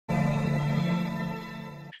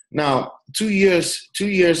Now, 2 years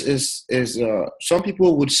is some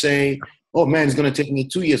people would say, "Oh man, it's going to take me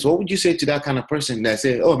 2 years." What would you say to that kind of person that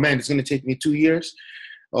say, "Oh man, it's going to take me 2 years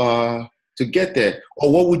to get there"?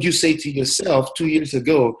 Or what would you say to yourself 2 years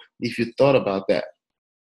ago if you thought about that?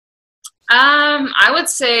 I would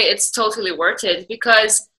say it's totally worth it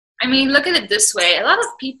because, I mean, look at it this way. A lot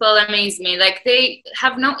of people amaze me. Like, they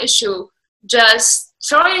have no issue just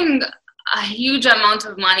throwing a huge amount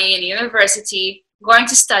of money in university, going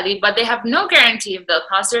to study, but they have no guarantee if they'll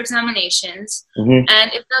pass their examinations. Mm-hmm.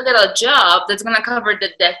 And if they'll get a job that's going to cover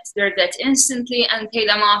their debt instantly and pay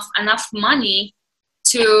them off enough money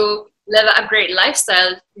to live a great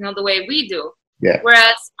lifestyle, the way we do. Yeah.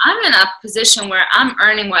 Whereas I'm in a position where I'm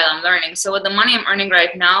earning while I'm learning. So with the money I'm earning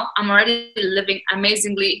right now, I'm already living an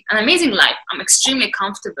amazing life. I'm extremely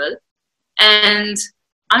comfortable, and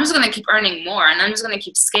I'm just gonna keep earning more, and I'm just gonna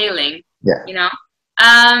keep scaling. Yeah.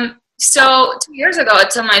 So 2 years ago, I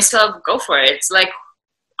told myself, go for it. It's like,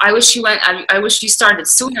 I wish you started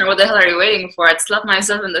sooner. What the hell are you waiting for? I'd slap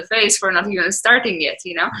myself in the face for not even starting yet.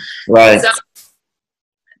 Right. So,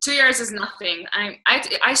 2 years is nothing.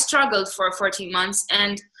 I struggled for 14 months,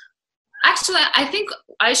 and actually I think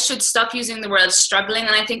I should stop using the word struggling,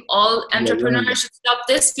 and I think all entrepreneurs should stop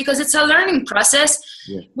this because it's a learning process.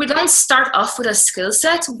 Yeah. We don't start off with a skill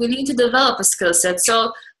set. We need to develop a skill set.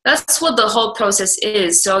 So that's what the whole process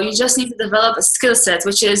is. So you just need to develop a skill set,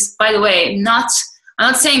 which is, by the way, I'm not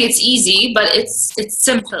saying it's easy, but it's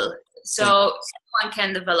simple. So anyone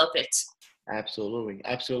can develop it. Absolutely.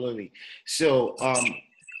 Absolutely. So,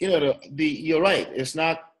 you're right. It's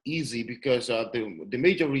not easy because the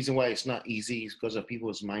major reason why it's not easy is because of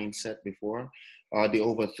people's mindset before. They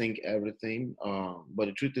overthink everything. But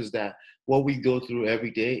the truth is that what we go through every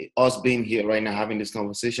day, us being here right now having this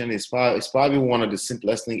conversation, is probably one of the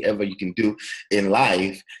simplest things ever you can do in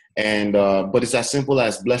life. And but it's as simple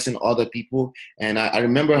as blessing other people. And I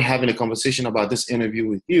remember having a conversation about this interview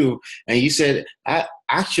with you, and you said,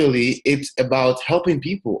 actually, it's about helping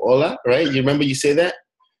people, Ola, right? You remember you say that?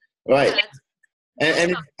 Right.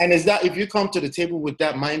 And is that if you come to the table with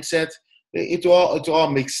that mindset, it all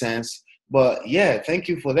makes sense. But yeah, thank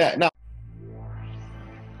you for that. Now,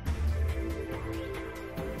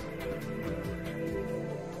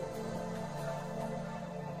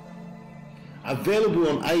 available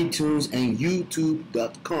on iTunes and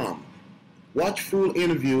YouTube.com. Watch full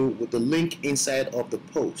interview with the link inside of the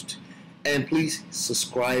post. And please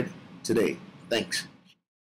subscribe today. Thanks.